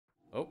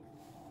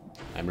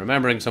I'm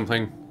remembering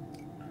something.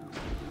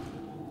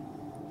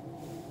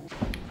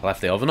 I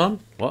left the oven on?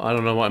 What? I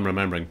don't know what I'm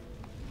remembering.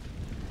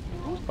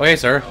 Oh, hey,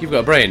 sir. You've got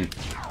a brain.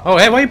 Oh,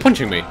 hey, why are you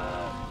punching me?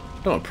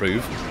 Don't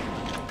approve.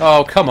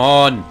 Oh, come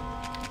on.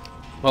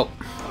 Well,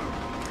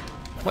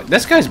 what?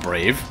 This guy's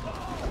brave.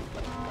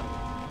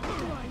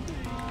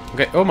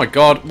 Okay, oh my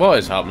god, what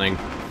is happening?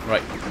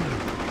 Right.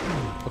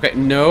 Okay,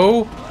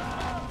 no.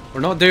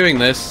 We're not doing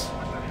this.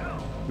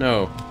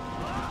 No.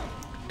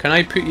 Can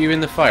I put you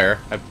in the fire?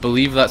 I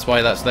believe that's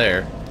why that's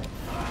there.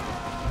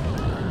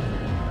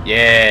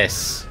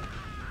 Yes.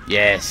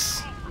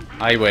 Yes.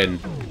 I win.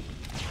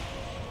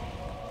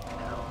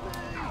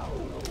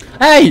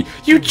 Hey!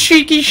 You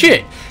cheeky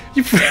shit!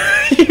 You,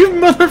 you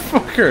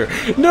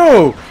motherfucker!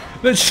 No!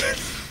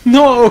 That's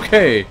not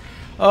okay.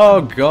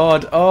 Oh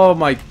god. Oh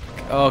my...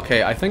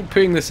 Okay, I think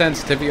putting the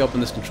sensitivity up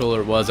on this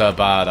controller was a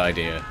bad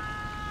idea.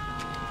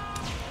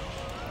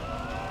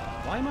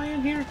 Why am I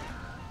in here?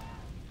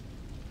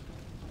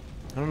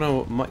 I don't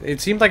know.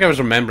 It seemed like I was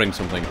remembering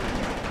something.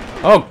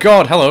 Oh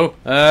god, hello.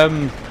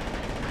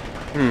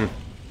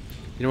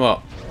 You know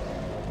what?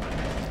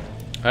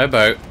 How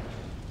about...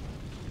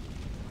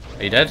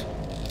 Are you dead?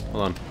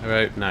 Hold on. How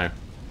about now?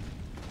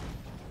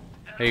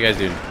 How you guys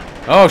doing?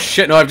 Oh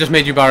shit, no, I've just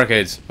made you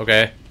barricades.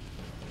 Okay.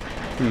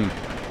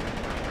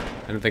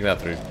 I didn't think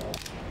that through.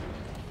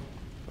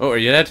 Oh, are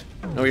you dead?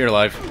 No, you're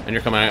alive. And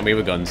you're coming at me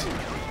with guns.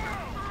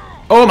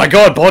 Oh my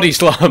god, body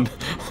slam!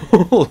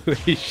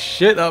 Holy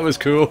shit, that was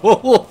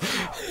cool.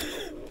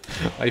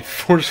 I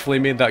forcefully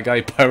made that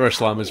guy power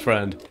slam his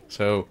friend.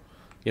 So,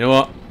 you know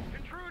what?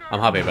 I'm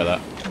happy about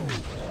that.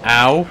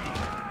 Ow!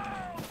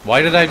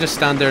 Why did I just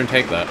stand there and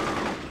take that?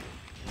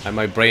 And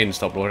my brain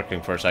stopped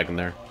working for a second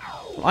there.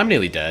 Well, I'm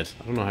nearly dead.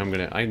 I don't know how I'm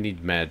gonna... I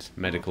need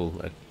medical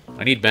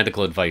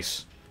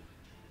advice.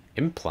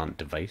 Implant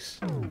device?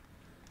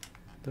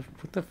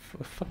 What the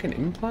fucking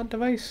implant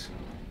device?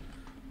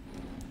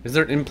 Is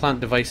there an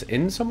implant device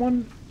in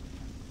someone?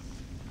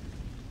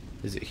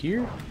 Is it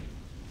here?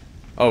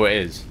 Oh, it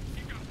is.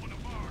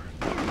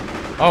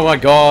 Oh my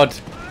god!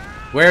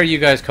 Where are you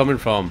guys coming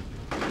from?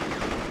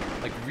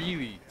 Like,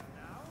 really?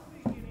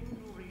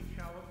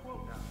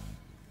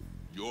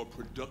 Your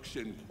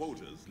production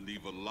quotas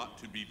leave a lot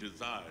to be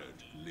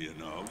desired,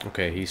 Leonard.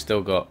 Okay, he's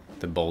still got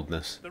the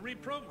boldness. The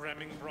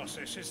reprogramming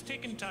process has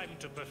taken time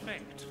to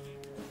perfect.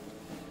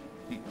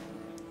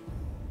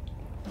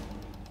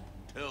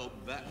 Tell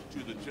that to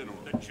the General.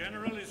 The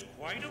General is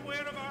quite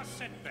aware of our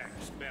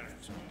setbacks,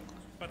 Barrett.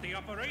 But the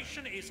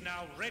operation is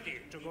now ready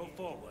to go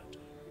forward.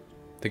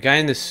 The guy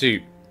in the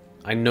suit,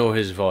 I know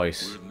his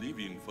voice. We're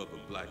leaving for the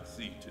Black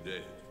Sea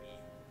today.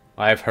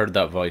 I've heard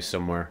that voice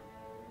somewhere.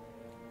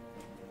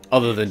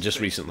 Other than just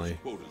recently.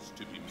 Quotas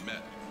to be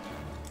met.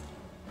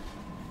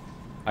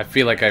 I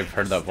feel like I've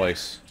heard that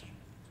voice.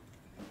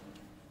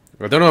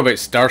 I don't know about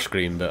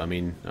Starscream, but I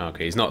mean,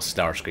 okay, he's not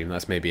Starscream,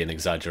 that's maybe an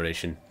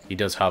exaggeration. He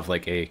does have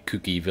like a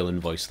kooky villain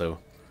voice though.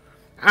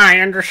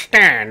 I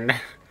understand.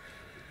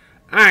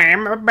 I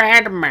am a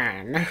bad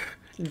man.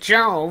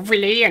 Joe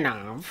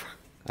Villeneuve.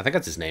 I think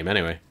that's his name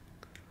anyway.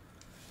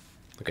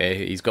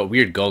 Okay, he's got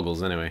weird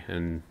goggles anyway,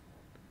 and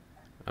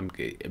I'm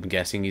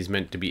guessing he's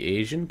meant to be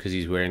Asian because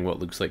he's wearing what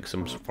looks like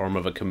some form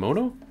of a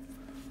kimono?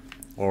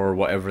 Or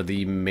whatever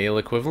the male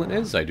equivalent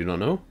is, I do not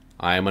know.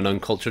 I am an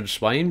uncultured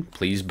swine,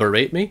 please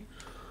berate me.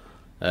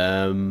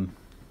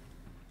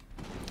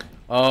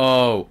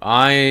 Oh,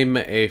 I'm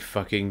a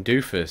fucking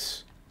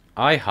doofus.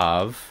 I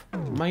have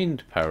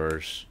mind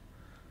powers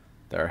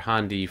that are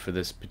handy for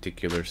this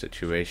particular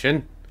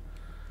situation.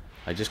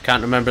 I just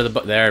can't remember the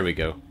there we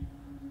go.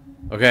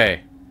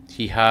 Okay,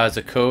 he has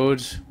a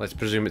code. Let's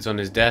presume it's on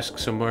his desk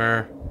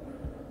somewhere.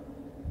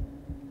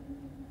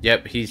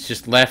 Yep, he's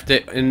just left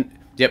it in...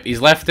 Yep, he's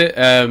left it.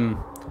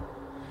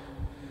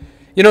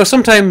 You know,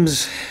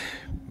 sometimes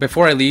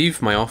before I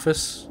leave my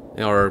office,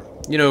 or,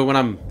 you know, when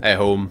I'm at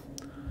home,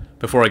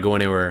 before I go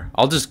anywhere,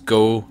 I'll just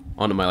go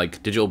onto my,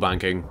 like, digital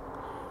banking.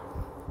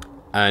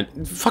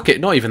 And, fuck it,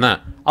 not even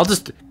that. I'll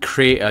just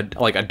create a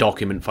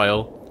document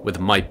file with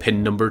my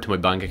PIN number to my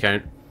bank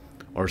account.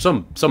 Or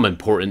some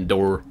important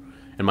door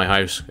in my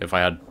house, if I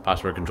had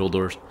password control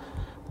doors.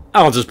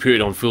 I'll just put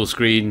it on full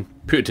screen,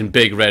 put it in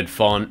big red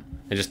font,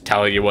 and just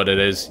tell you what it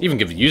is. Even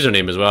give the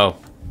username as well.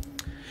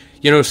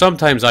 You know,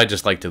 sometimes I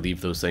just like to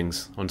leave those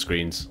things on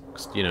screens.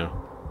 You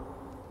know,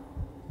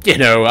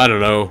 I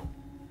don't know.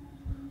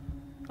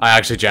 I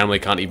actually generally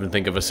can't even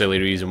think of a silly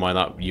reason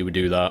why you would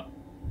do that.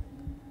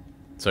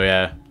 So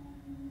yeah.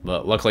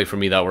 But luckily for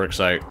me that works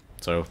out.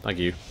 So, thank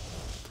you.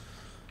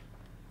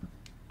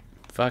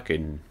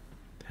 Fucking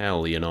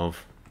hell, Leonov.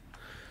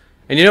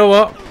 And you know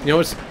what? You know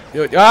what's...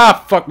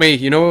 ah, fuck me.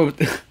 You know...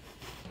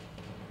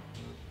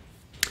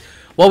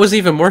 What was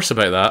even worse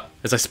about that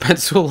is I spent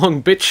so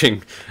long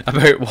bitching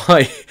about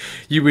why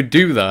you would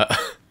do that.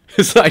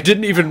 Is that I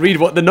didn't even read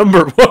what the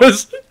number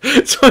was.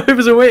 So I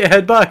was away to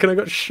head back and I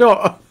got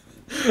shot.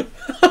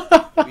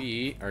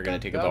 We are going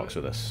to take a box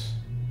with us.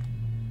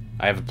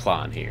 I have a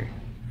plan here.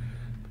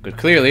 Because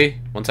clearly,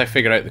 once I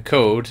figure out the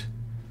code,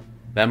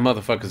 them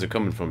motherfuckers are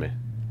coming for me.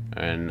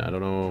 And I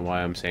don't know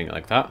why I'm saying it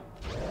like that.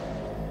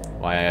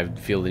 Why I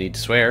feel the need to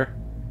swear.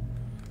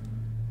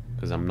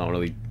 Because I'm not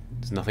really...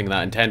 There's nothing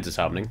that intense is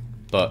happening.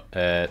 But,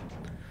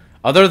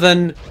 other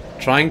than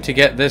trying to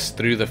get this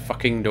through the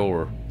fucking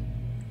door.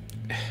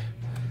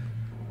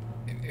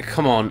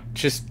 Come on,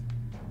 just...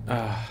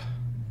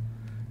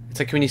 It's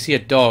like when you see a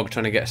dog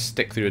trying to get a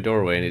stick through a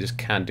doorway and it just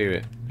can't do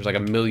it. There's like a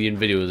million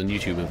videos on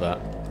YouTube of that.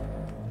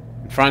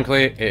 And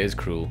frankly, it is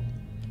cruel.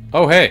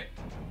 Oh, hey!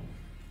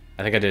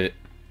 I think I did it.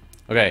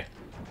 Okay.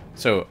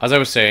 So, as I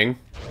was saying...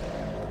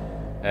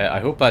 I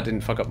hope that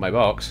didn't fuck up my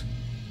box.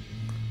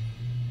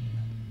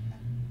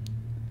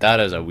 That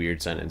is a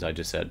weird sentence I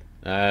just said.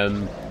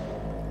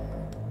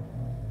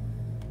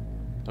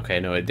 Okay,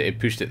 no, it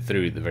pushed it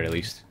through at the very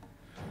least.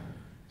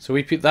 So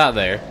we put that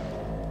there.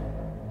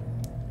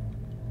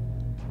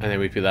 And then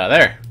we put that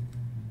there.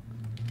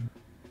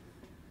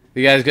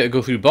 You guys got to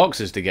go through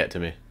boxes to get to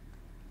me.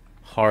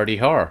 Hardy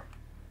har.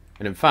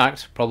 And in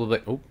fact,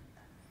 probably... Oh.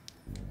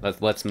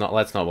 Let's not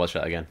watch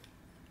that again.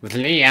 With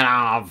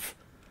Leonov!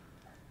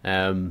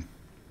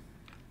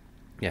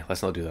 Yeah,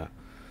 let's not do that.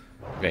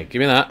 Okay, give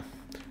me that.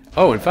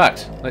 Oh, in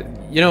fact,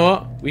 you know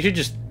what? We should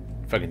just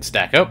fucking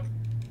stack up.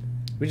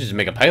 We should just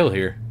make a pile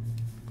here.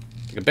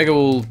 Like a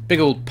big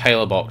old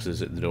pile of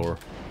boxes at the door.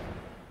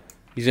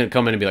 He's gonna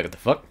come in and be like, what the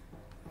fuck?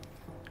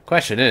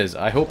 Question is,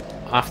 I hope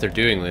after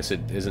doing this it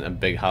isn't a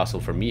big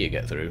hassle for me to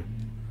get through.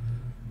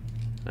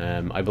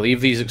 I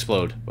believe these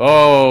explode.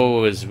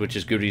 Oh, which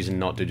is good reason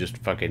not to just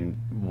fucking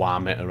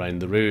wham it around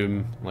the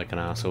room like an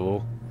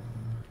asshole.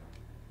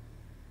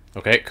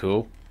 Okay,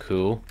 cool,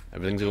 cool.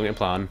 Everything's going to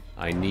plan.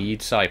 I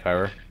need psi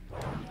power.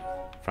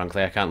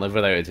 Frankly, I can't live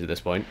without it at this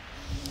point.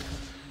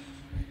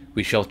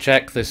 We shall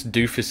check this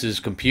doofus's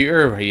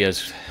computer where he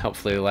has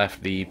helpfully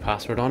left the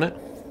password on it.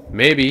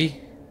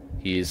 Maybe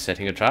he is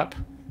setting a trap.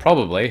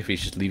 Probably, if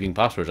he's just leaving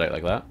passwords out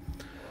like that.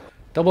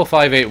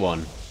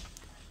 5581.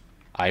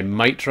 I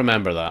might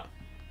remember that.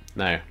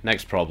 Now,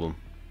 next problem.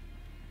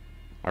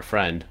 Our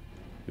friend,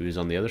 who is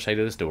on the other side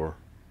of this door.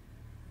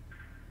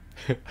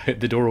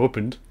 The door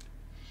opened.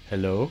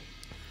 Hello?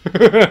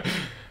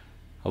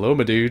 Hello,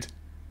 my dude.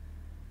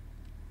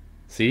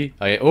 See?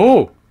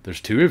 Oh!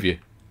 There's two of you.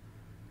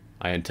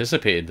 I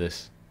anticipated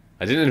this.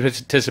 I didn't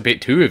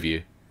anticipate two of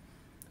you.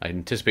 I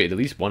anticipated at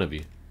least one of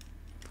you.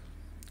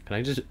 Can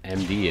I just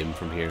MD him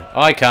from here?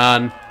 Oh, I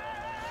can!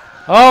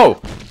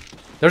 Oh!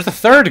 There's the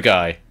third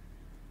guy!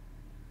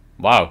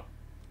 Wow.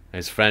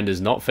 His friend is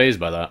not fazed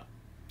by that.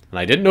 And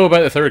I didn't know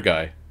about the third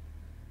guy.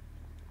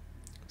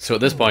 So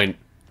at this point,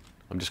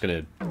 I'm just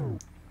gonna...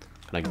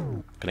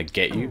 Can I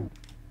get you?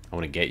 I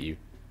wanna get you.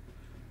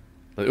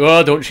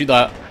 Oh, don't shoot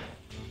that.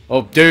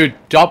 Oh, dude,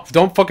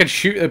 don't fucking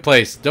shoot the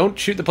place. Don't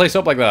shoot the place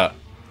up like that.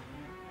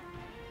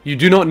 You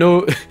do not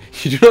know...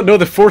 you do not know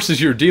the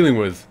forces you're dealing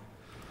with.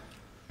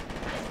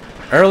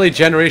 Early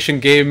generation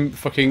game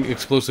fucking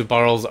explosive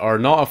barrels are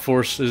not a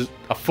force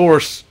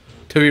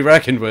to be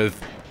reckoned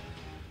with.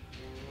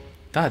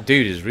 That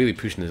dude is really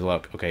pushing his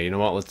luck. Okay, you know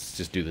what? Let's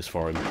just do this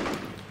for him.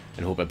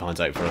 And hope it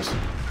pans out for us.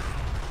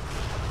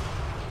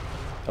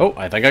 Oh,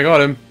 I think I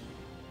got him.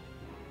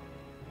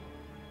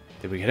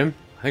 Did we get him?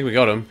 I think we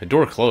got him. The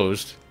door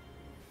closed.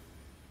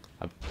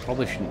 I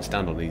probably shouldn't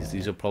stand on these.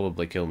 These will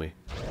probably kill me.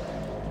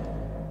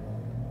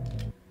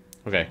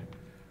 Okay.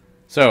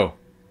 So,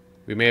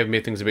 we may have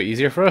made things a bit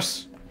easier for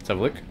us. Let's have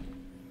a look.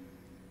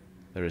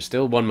 There is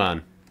still one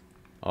man.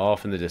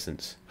 Off in the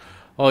distance.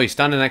 Oh, he's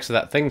standing next to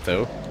that thing,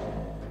 though.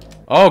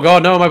 Oh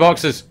god, no, my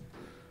boxes!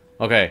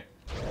 Okay.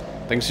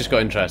 Things just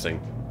got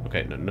interesting.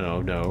 Okay,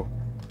 no.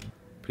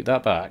 Put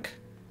that back.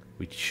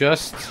 We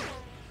just...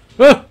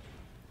 Ah!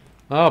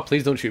 Oh,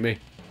 please don't shoot me.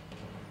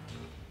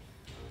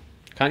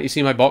 Can't you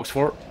see my box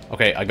fort?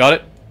 Okay, I got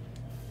it.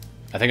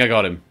 I think I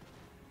got him.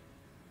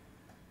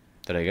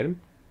 Did I get him?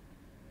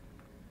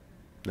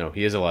 No,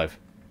 he is alive.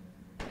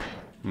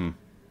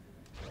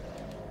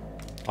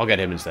 I'll get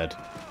him instead.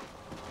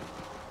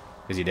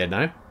 Is he dead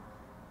now?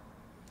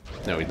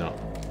 No, he's not.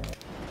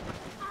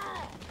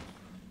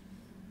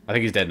 I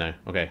think he's dead now.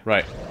 Okay,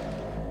 right.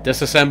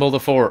 Disassemble the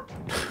fort.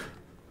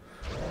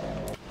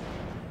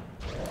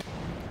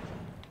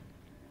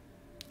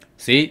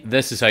 See?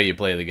 This is how you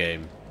play the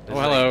game. Oh,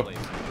 hello.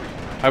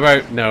 How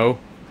about no?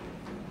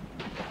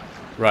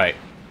 Right.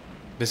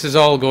 This is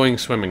all going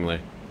swimmingly.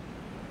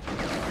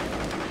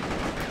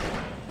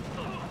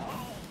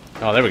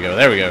 Oh, there we go,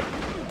 there we go.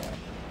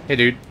 Hey,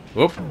 dude.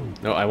 Whoop.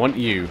 No, I want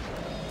you.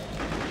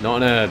 Not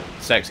in a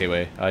sexy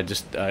way.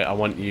 I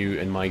want you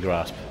in my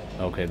grasp.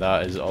 Okay,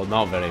 that is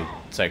not very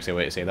sexy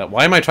way to say that.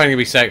 Why am I trying to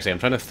be sexy? I'm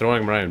trying to throw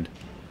him around.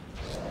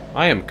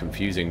 I am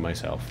confusing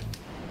myself.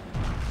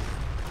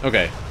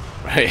 Okay.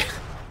 Right.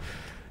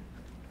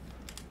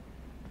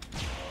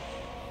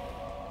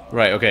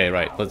 Right, okay,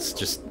 right. Let's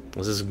just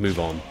move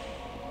on.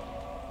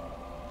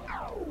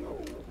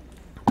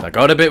 That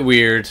got a bit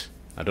weird.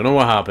 I don't know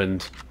what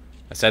happened.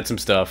 I said some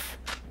stuff.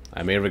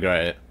 I may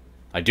regret it.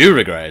 I do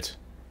regret it.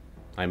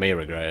 I may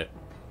regret it.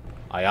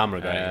 I am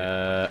regretting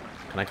it.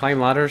 Can I climb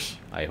ladders?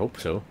 I hope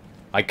so.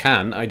 I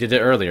can. I did it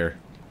earlier.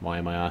 Why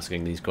am I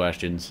asking these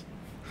questions?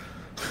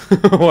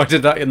 Why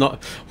did that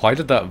not? Why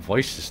did that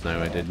voice just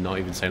now? It did not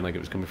even sound like it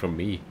was coming from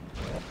me.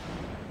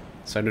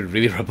 It sounded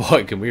really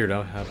robotic and weird.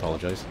 I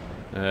apologize.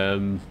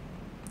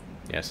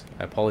 Yes,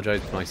 I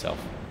apologize to myself.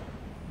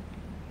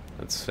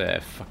 Let's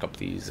fuck up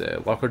these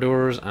locker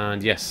doors,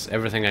 and yes,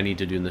 everything I need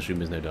to do in this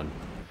room is now done.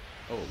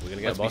 Oh, we're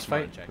gonna get a boss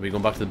fight? Are we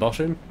going back to the boss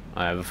room?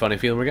 I have a funny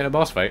feeling we're getting a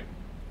boss fight.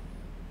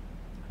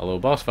 Hello,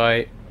 boss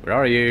fight. Where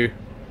are you?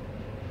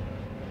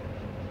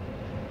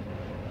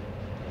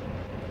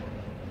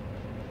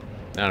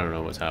 I don't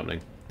know what's happening.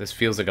 This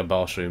feels like a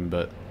boss room,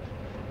 but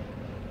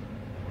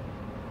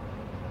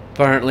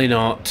apparently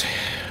not.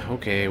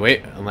 Okay,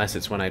 wait. Unless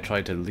it's when I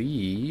try to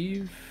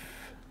leave.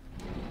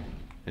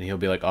 And he'll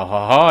be like, ah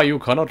ha ha, you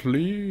cannot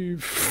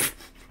leave.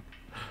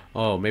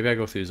 Oh, maybe I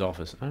go through his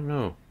office. I don't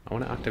know. I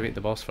want to activate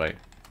the boss fight.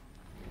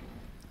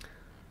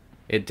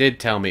 It did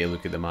tell me to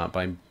look at the map,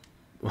 but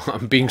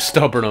I'm being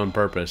stubborn on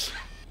purpose.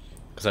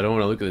 Because I don't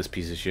want to look at this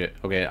piece of shit.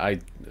 Okay,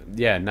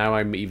 yeah, now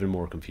I'm even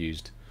more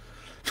confused.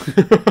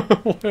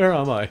 Where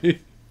am I?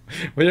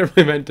 Where am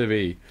I meant to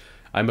be?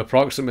 I'm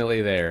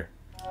approximately there.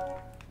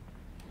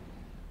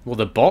 Well,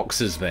 the box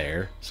is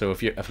there, so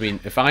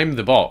if I'm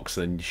the box,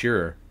 then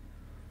sure.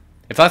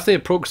 If that's the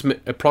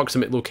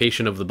approximate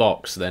location of the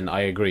box, then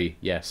I agree.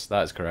 Yes,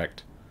 that is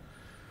correct.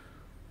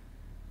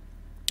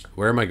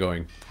 Where am I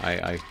going?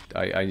 I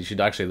should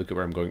actually look at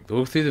where I'm going.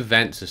 Go through the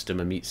vent system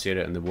and meet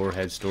Sarah in the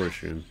warhead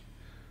storage room.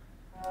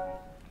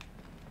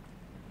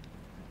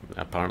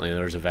 Apparently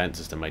there's a vent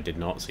system. I did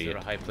not see it. Is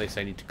there a high place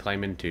I need to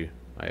climb into?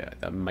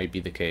 That might be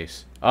the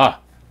case. Ah!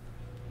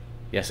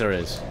 Yes, there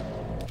is.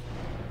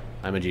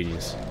 I'm a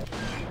genius.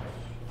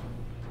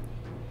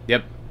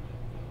 Yep.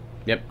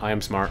 Yep, I am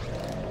smart.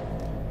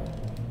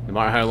 No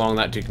matter how long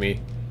that took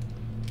me,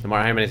 no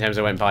matter how many times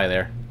I went by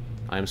there,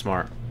 I am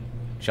smart.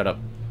 Shut up.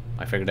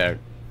 I figured it out.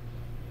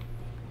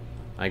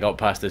 I got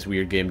past this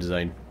weird game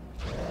design.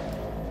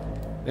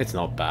 It's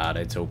not bad,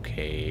 it's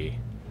okay.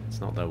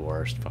 It's not the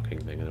worst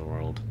fucking thing in the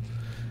world.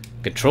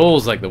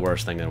 Control's like the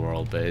worst thing in the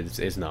world, but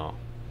it's not.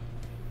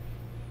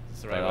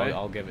 It's the right way.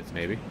 I'll give it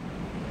maybe.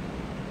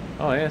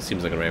 Oh yeah,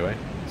 seems like a right way.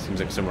 Seems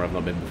like somewhere I've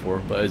not been before,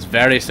 but it's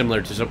very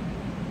similar to some...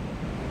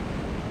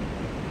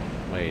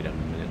 Wait a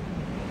minute.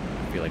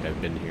 I feel like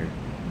I've been here.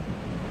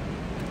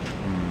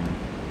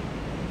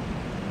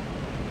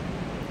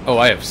 Oh,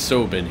 I have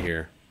so been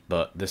here,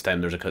 but this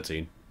time there's a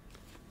cutscene.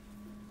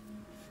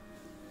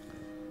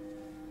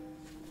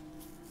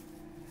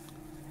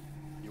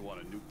 You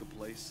want to nuke the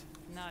place?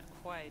 Not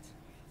quite.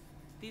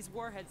 These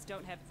warheads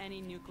don't have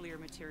any nuclear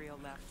material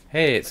left.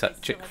 Hey, it's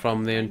that chick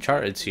from the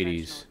Uncharted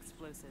series.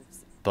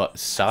 But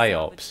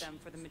Psi-Ops. Them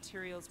for the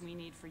materials we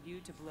need for you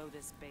to blow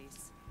this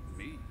base.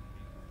 Me?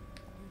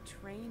 You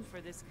trained for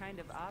this kind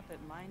of op at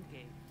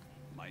Mindgate.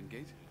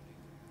 Mindgate?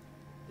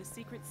 The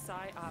secret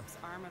Psi-Ops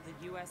arm of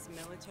the U.S.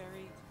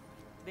 military.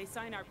 They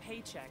sign our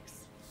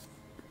paychecks.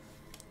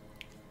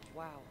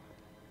 Wow.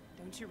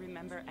 Don't you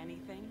remember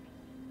anything?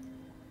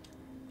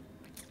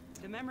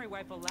 The memory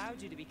wipe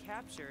allowed you to be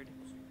captured.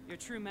 Your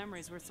true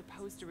memories were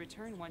supposed to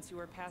return once you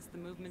were past the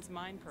movement's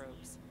mind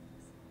probes.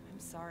 I'm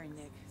sorry,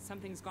 Nick.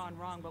 Something's gone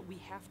wrong, but we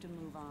have to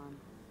move on.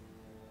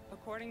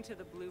 According to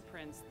the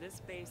blueprints,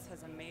 this base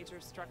has a major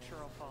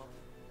structural fault.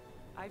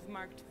 I've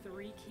marked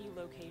 3 key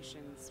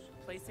locations.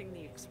 Placing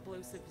the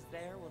explosives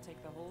there will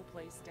take the whole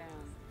place down.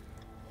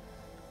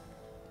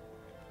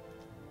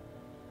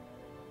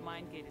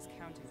 Mindgate is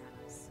counting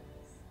on us.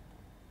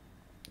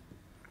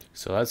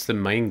 So that's the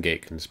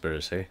Mindgate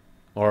Conspiracy.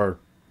 Or...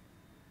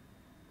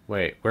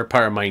 Wait, we're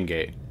part of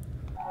Mindgate.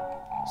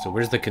 So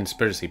where's the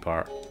conspiracy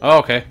part? Oh,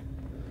 okay.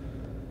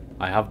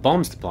 I have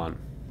bombs to plant.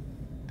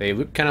 They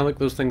look kind of like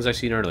those things I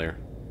seen earlier.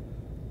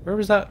 Where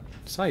was that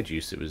side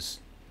juice that was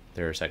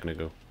there a second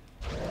ago?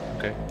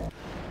 Okay.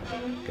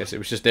 Guess it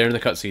was just there in the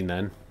cutscene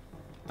then.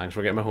 Thanks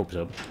for getting my hopes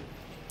up.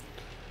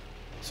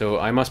 So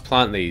I must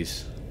plant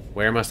these.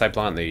 Where must I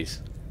plant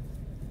these?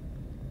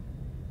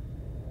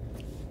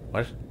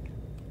 What?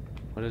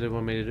 What does it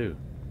want me to do?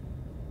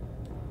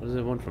 What does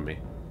it want from me?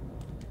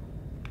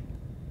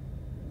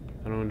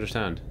 I don't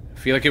understand. I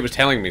feel like it was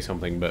telling me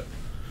something, but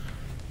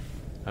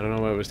I don't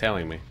know what it was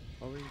telling me.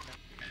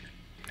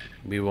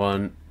 We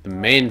want the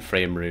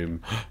mainframe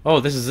room. Oh,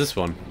 this is this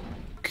one.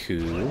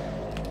 Cool.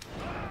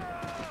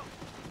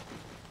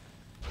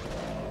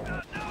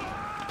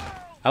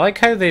 I like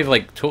how they've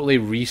like totally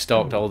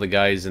restocked all the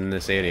guys in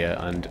this area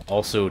and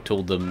also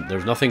told them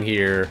there's nothing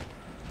here.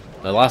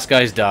 The last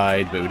guy's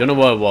died, but we don't know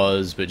what it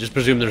was, but just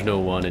presume there's no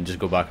one and just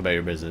go back about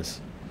your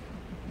business.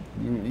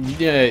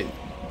 Yeah.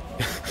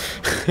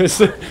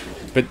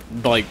 But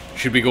like,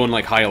 should we go on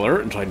like high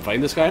alert and try and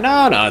find this guy?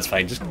 No, no, it's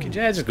fine. Just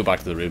go back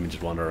to the room and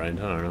just wander around.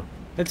 I don't know.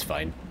 It's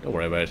fine. Don't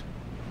worry about it.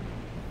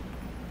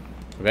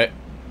 Okay.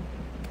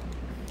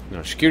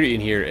 Now, security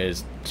in here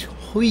is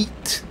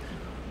tight.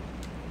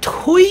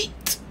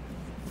 Tight.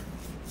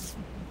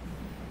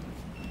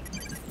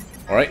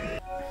 All right.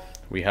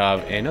 We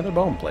have another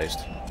bomb placed.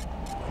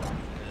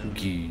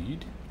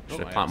 Good.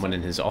 Should I plant one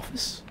in his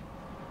office?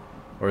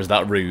 Or is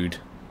that rude?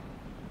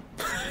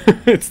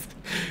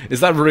 Is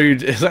that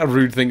rude? Is that a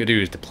rude thing to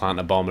do? Is to plant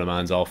a bomb in a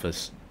man's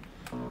office?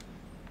 I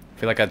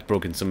feel like that's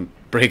breaking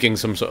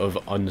some sort of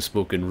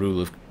unspoken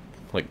rule of,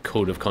 like,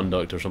 code of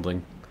conduct or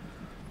something.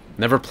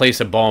 Never place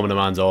a bomb in a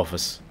man's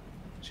office.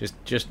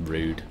 Just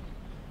rude.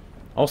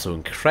 Also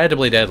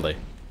incredibly deadly,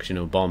 because you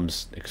know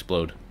bombs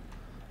explode.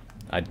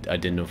 I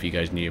didn't know if you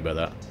guys knew about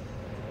that.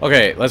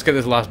 Okay, let's get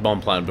this last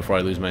bomb planted before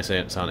I lose my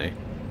sanity.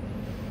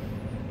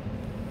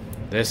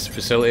 This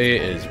facility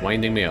is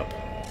winding me up.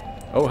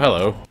 Oh,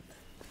 hello.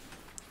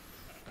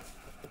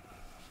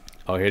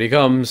 Oh, here he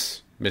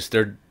comes,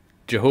 Mr.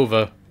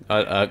 Jehovah.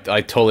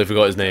 I totally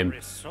forgot his name.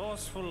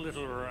 Resourceful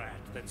little rat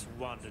that's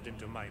wandered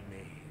into my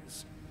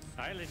maze.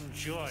 I'll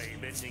enjoy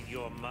bending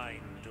your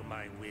mind to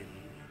my will.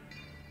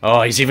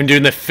 Oh, he's even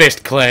doing the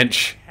fist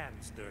clench.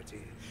 Hands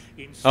dirty.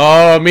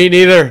 Oh, me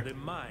neither. The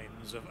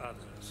minds of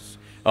others.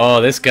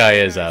 Oh, this guy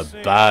is a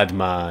bad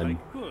man.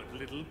 Like good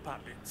little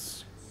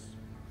puppets.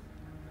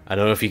 I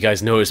don't know if you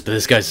guys noticed, but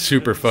this guy's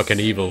super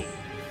fucking evil.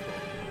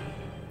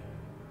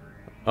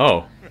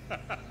 Oh.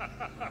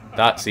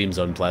 That seems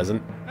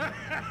unpleasant.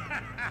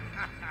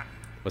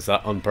 Was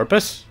that on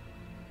purpose?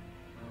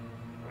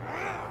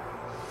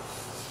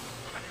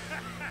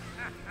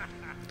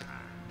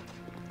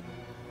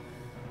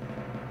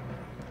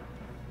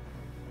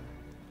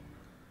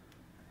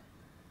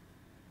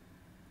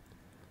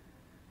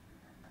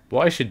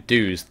 What I should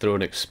do is throw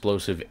an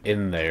explosive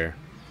in there.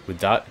 Would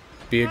that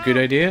be a good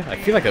idea? I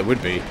feel like it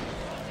would be.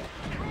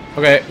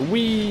 Okay,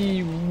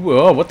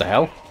 whoa, what the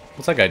hell?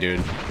 What's that guy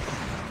doing?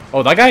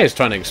 Oh, that guy is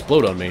trying to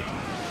explode on me.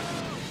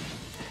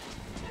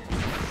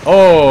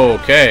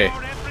 Okay.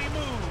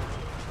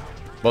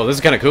 Well, this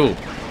is kind of cool.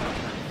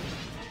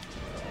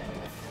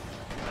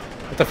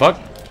 What the fuck?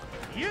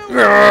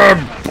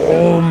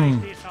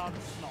 Boom!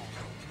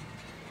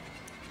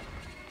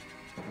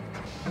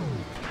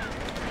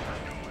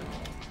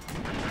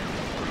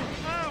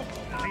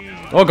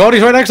 Oh god,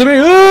 he's right next to me!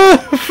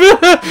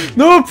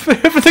 No,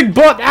 everything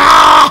but...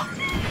 Ah!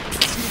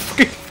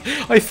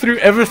 I threw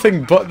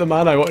everything but the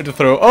man I wanted to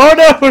throw. Oh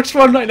no, there's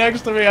one right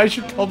next to me. I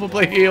should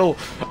probably heal.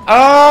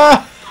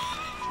 Ah!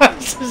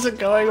 This isn't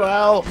going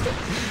well.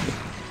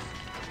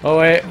 Oh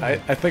wait,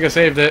 I think I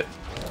saved it.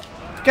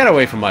 Get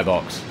away from my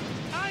box.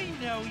 I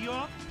know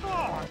your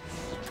thoughts.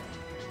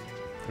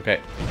 Okay.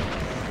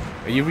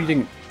 Are you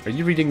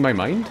reading my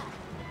mind?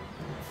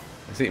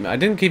 See, I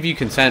didn't give you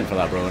consent for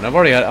that, bro, and I've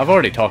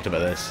already talked about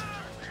this.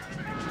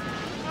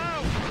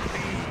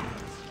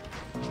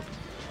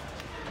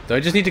 Do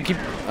I just need to keep...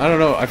 I don't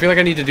know. I feel like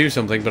I need to do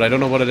something, but I don't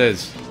know what it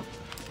is.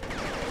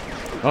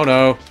 Oh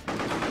no.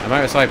 I'm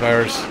out of psi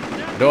powers.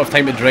 I don't have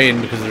time to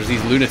drain because there's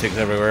these lunatics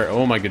everywhere.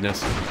 Oh my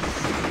goodness.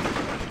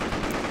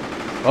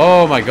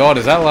 Oh my god,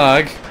 is that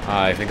lag?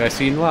 I think I've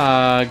seen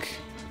lag.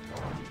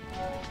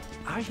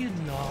 Are you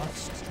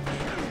lost?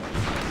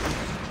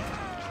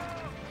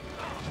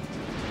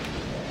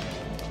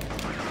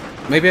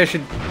 Maybe I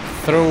should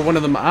throw one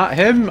of them at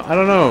him? I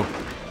don't know.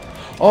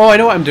 Oh, I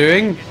know what I'm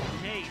doing.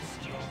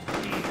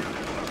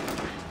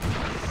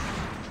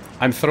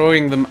 I'm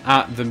throwing them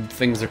at the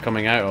things they're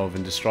coming out of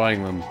and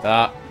destroying them.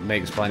 That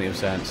makes plenty of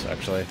sense,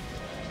 actually.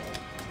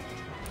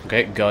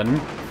 Okay,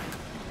 gun.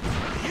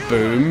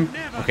 Boom.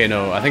 Okay,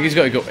 no, I think he's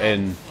got to go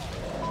in.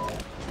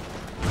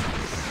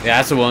 Yeah,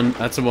 that's the one.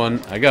 That's the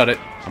one. I got it.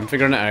 I'm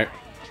figuring it out.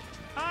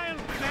 I'll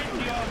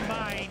bend your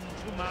mind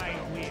to my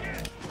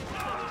will.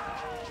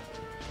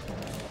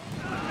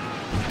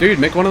 Dude,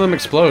 make one of them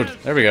explode.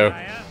 There we go.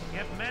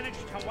 You've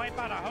managed to wipe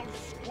out a whole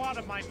squad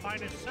of my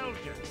finest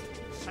soldiers.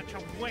 Such a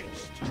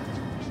waste.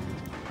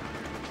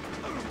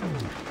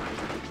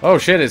 Oh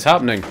shit, it's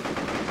happening.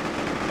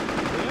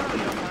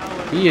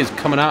 He is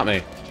coming at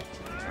me.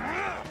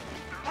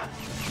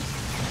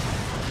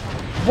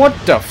 What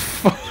the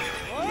fuck?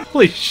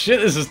 Holy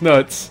shit, this is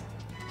nuts.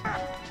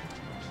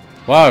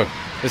 Wow,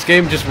 this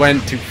game just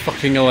went to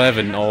fucking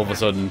 11 all of a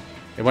sudden.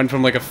 It went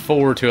from like a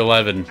 4 to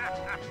 11.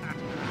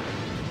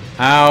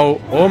 Ow.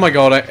 Oh my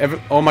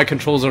god, all my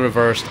controls are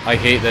reversed. I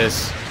hate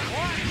this.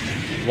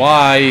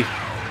 Why?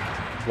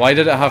 Why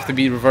did it have to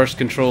be reversed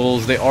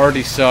controls? They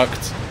already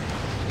sucked.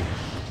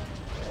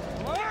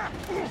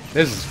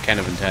 This is kind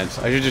of intense.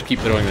 I should just keep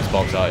throwing this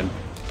box at him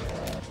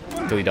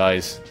until he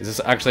dies. Is this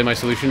actually my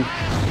solution?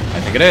 I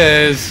think it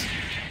is.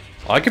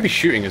 Oh, I could be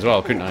shooting as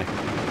well, couldn't I?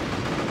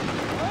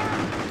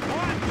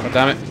 God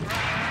damn it.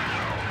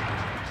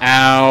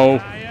 Ow.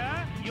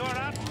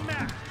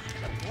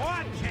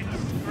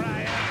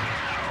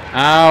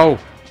 Ow.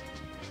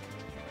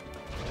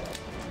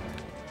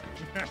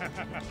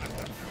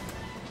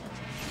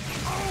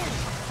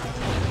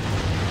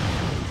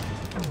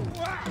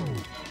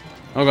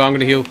 Oh god, I'm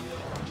gonna heal.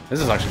 This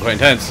is actually quite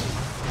intense.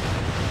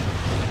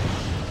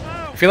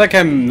 I feel like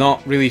I'm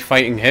not really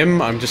fighting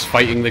him, I'm just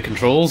fighting the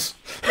controls.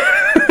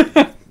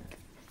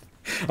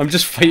 I'm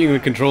just fighting the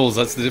controls,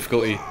 that's the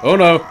difficulty. Oh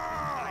no!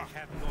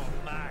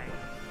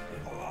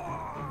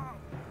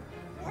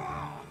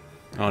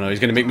 Oh no, he's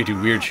gonna make me do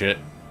weird shit.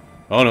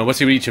 Oh no, what's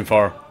he reaching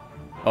for?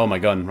 Oh, my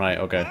gun, right,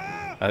 okay.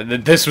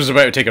 This was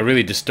about to take a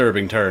really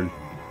disturbing turn.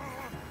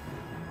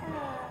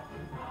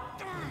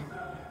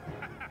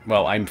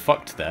 Well, I'm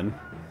fucked then.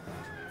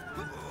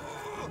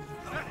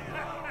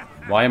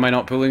 Why am I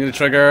not pulling the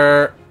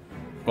trigger?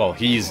 Well,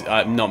 he's...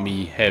 not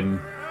me, him.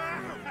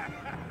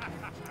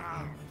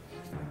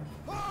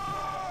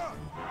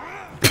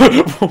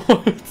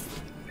 What?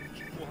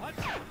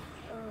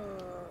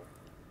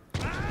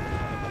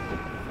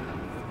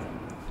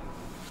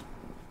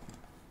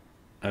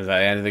 Is that the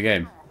end of the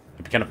game?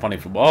 It'd be kind of funny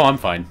for... Oh, I'm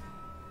fine.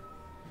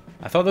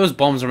 I thought those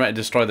bombs were meant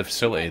to destroy the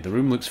facility. The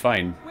room looks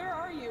fine. Where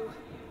are you?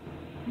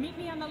 Meet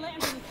me on the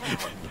landing pad.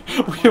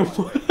 Wait,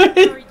 what?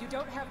 Hurry, you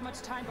don't have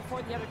much time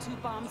before the other 2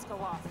 bombs go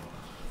off.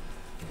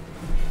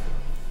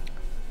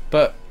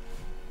 But...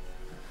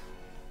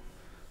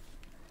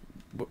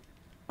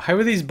 how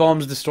are these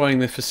bombs destroying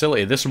the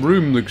facility? This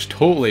room looks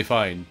totally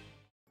fine.